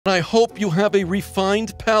I hope you have a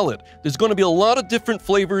refined palate. There's going to be a lot of different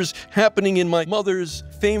flavors happening in my mother's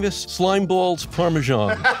famous Slimeballs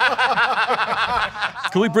Parmesan.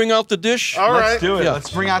 Can we bring out the dish? All right. Let's do it. Yeah. Let's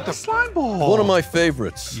bring out the slime ball. One of my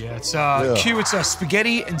favorites. Yeah, it's Q. It's a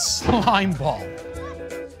spaghetti and slime ball.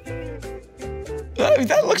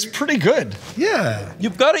 That looks pretty good. Yeah.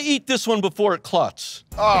 You've got to eat this one before it clots.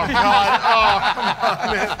 Oh, God. Oh, come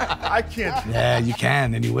on, man. I can't. Yeah, you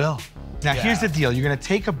can, and you will. Now, here's the deal. You're going to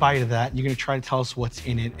take a bite of that. You're going to try to tell us what's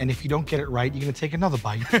in it. And if you don't get it right, you're going to take another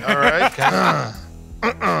bite. All right.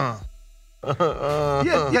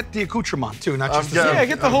 Get the accoutrement, too, not just the Yeah,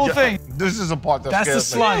 get the whole thing. This is a part that That's the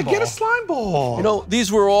scares me. slime ball. Get a slime ball. You know,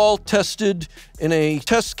 these were all tested in a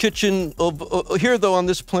test kitchen of, here though on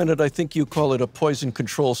this planet, I think you call it a poison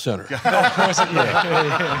control center. Chomp,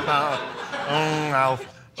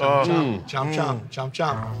 chomp,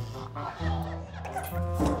 chomp.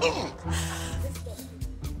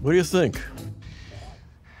 What do you think?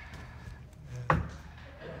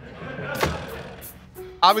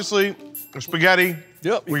 Obviously, the spaghetti.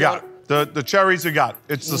 Yep, you we got got the cherries. You got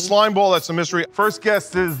it's the slime ball. That's the mystery. First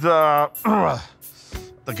guess is like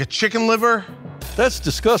a chicken liver. That's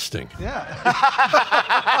disgusting. Yeah.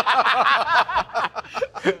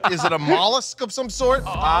 Is it a mollusk of some sort?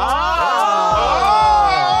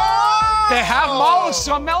 They have mollusks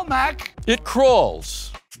on Melmac. It crawls.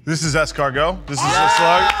 This is escargot. This is a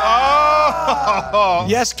slug. Oh!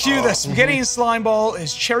 Yes, Q. The spaghetti and slime ball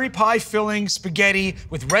is cherry pie filling spaghetti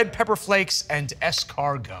with red pepper flakes and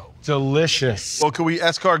escargot. Delicious. Well, can we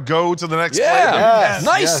escargot to the next Yeah, flavor? Yes,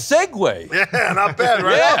 nice segue. Yeah, not bad,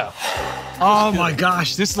 right? Yeah. Oh my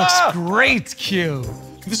gosh, this looks great, Q.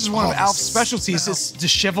 This is one of Alf's specialties. It's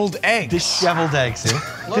disheveled eggs. Disheveled eggs.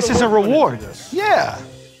 This is a reward. Yeah.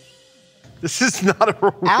 This is not a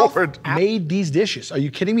Alf reward. made these dishes. Are you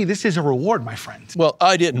kidding me? This is a reward, my friend. Well,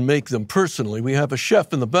 I didn't make them personally. We have a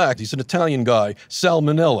chef in the back. He's an Italian guy,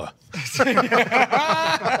 Salmonella.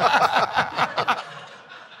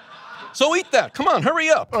 So eat that. Come on, hurry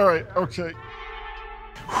up. All right, okay.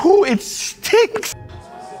 Who it stinks.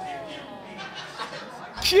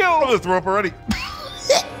 I'm gonna throw up already.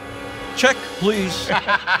 Check, please.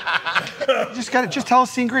 Just tell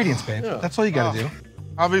us the ingredients, babe. Yeah. That's all you gotta do.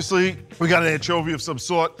 Obviously, we got an anchovy of some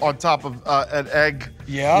sort on top of an egg.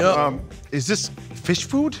 Yeah. Is this fish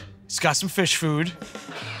food? It's got some fish food.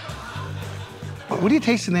 What are you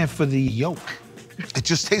tasting there for the yolk? It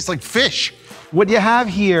just tastes like fish. What you have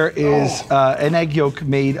here is an egg yolk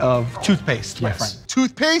made of toothpaste, my friend.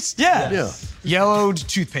 Toothpaste? Yeah. Yeah. Yellowed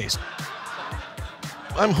toothpaste.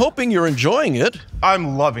 I'm hoping you're enjoying it.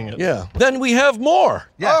 I'm loving it. Yeah. Then we have more.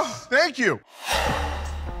 Yes. Oh, thank you.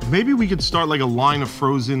 Maybe we could start like a line of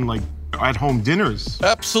frozen, like, at-home dinners.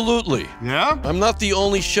 Absolutely. Yeah? I'm not the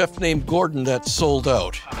only chef named Gordon that's sold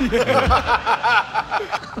out.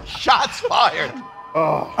 Shots fired.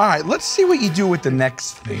 All right, let's see what you do with the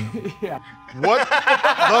next thing. What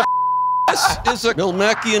the This is a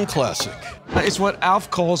Melmacian classic. It's what Alf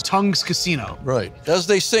calls Tongue's Casino. Right. As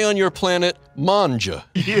they say on your planet, manja.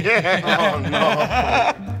 Yeah. Oh, no.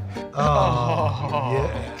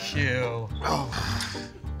 Yeah. Q.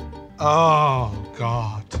 Oh,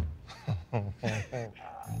 God.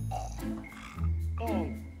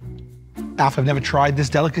 Alf, I've never tried this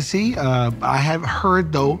delicacy. I have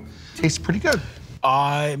heard, though, it tastes pretty good.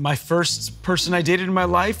 My first person I dated in my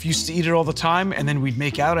life used to eat it all the time, and then we'd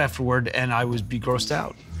make out afterward, and I would be grossed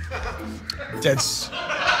out. That's...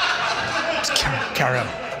 Carry on.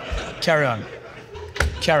 Carry on.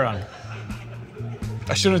 Carry on.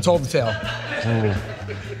 I shouldn't have told the tale.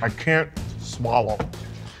 I can't swallow.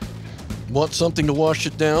 Want something to wash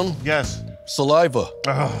it down? Yes. Saliva.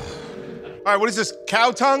 All right, what is this,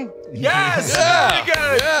 cow tongue? Yes! Yeah. There you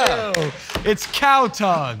go! Yeah. It's cow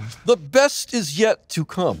tongue. The best is yet to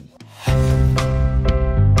come.